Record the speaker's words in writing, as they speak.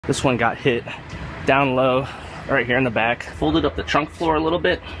This one got hit down low right here in the back. Folded up the trunk floor a little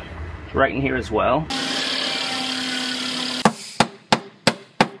bit, right in here as well.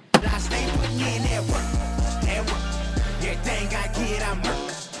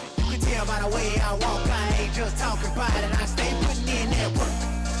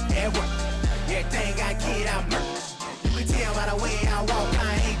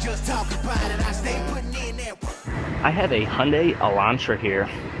 I have a Hyundai Elantra here.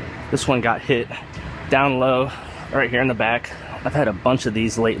 This one got hit down low right here in the back. I've had a bunch of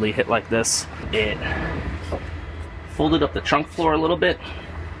these lately hit like this. It folded up the trunk floor a little bit,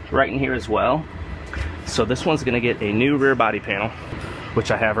 right in here as well. So this one's gonna get a new rear body panel,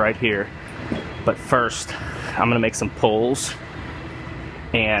 which I have right here. But first, I'm gonna make some pulls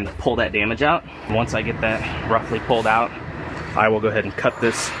and pull that damage out. Once I get that roughly pulled out, I will go ahead and cut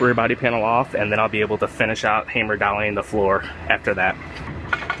this rear body panel off, and then I'll be able to finish out hammer doweling the floor after that.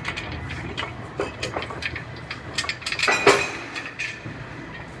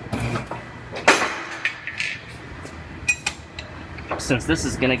 Since this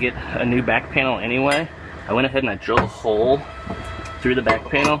is gonna get a new back panel anyway, I went ahead and I drilled a hole through the back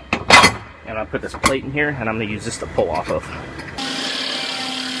panel, and I put this plate in here, and I'm gonna use this to pull off of.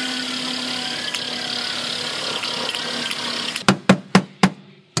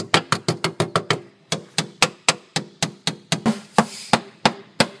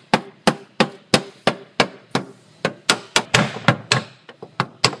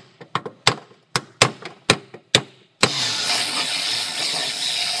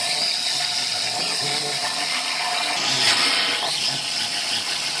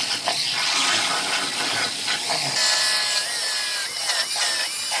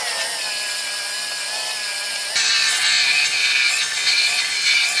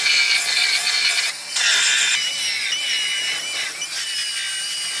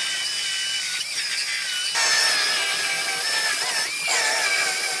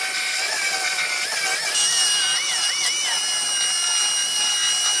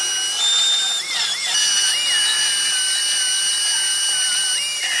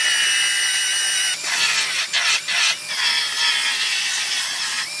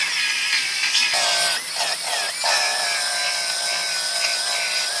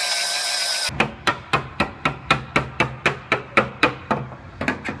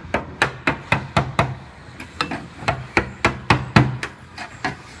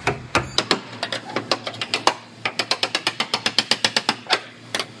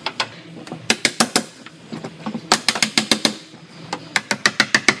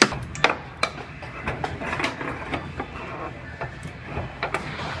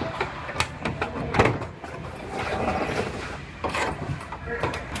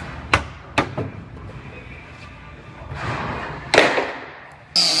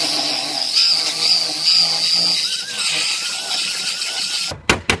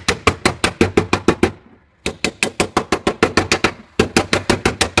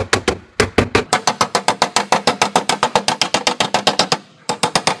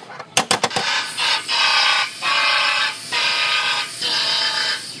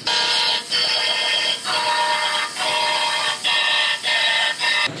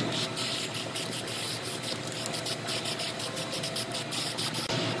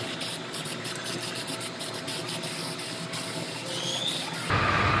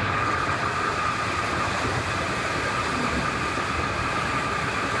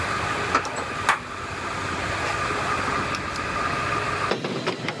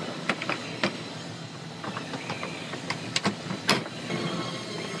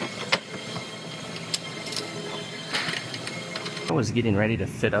 I was getting ready to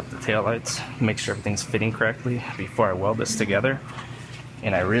fit up the taillights, make sure everything's fitting correctly before I weld this together,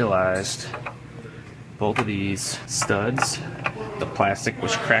 and I realized both of these studs, the plastic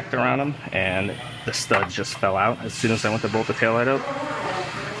was cracked around them and the studs just fell out as soon as I went to bolt the taillight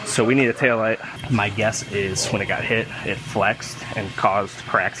up. So we need a taillight. My guess is when it got hit, it flexed and caused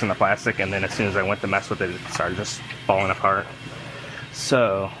cracks in the plastic, and then as soon as I went to mess with it, it started just falling apart.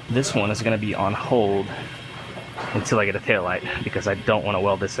 So this one is going to be on hold until I get a taillight, because I don't want to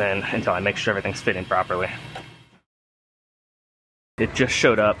weld this in until I make sure everything's fitting properly. It just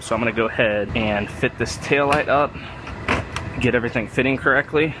showed up, so I'm going to go ahead and fit this taillight up, get everything fitting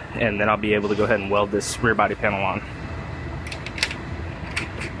correctly, and then I'll be able to go ahead and weld this rear body panel on.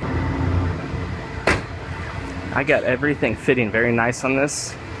 I got everything fitting very nice on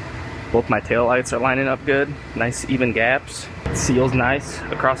this. Both my taillights are lining up good, nice even gaps. It seals nice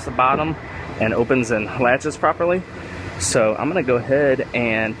across the bottom and opens and latches properly. So I'm gonna go ahead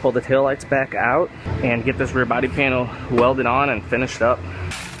and pull the taillights back out and get this rear body panel welded on and finished up.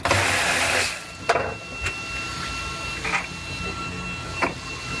 it.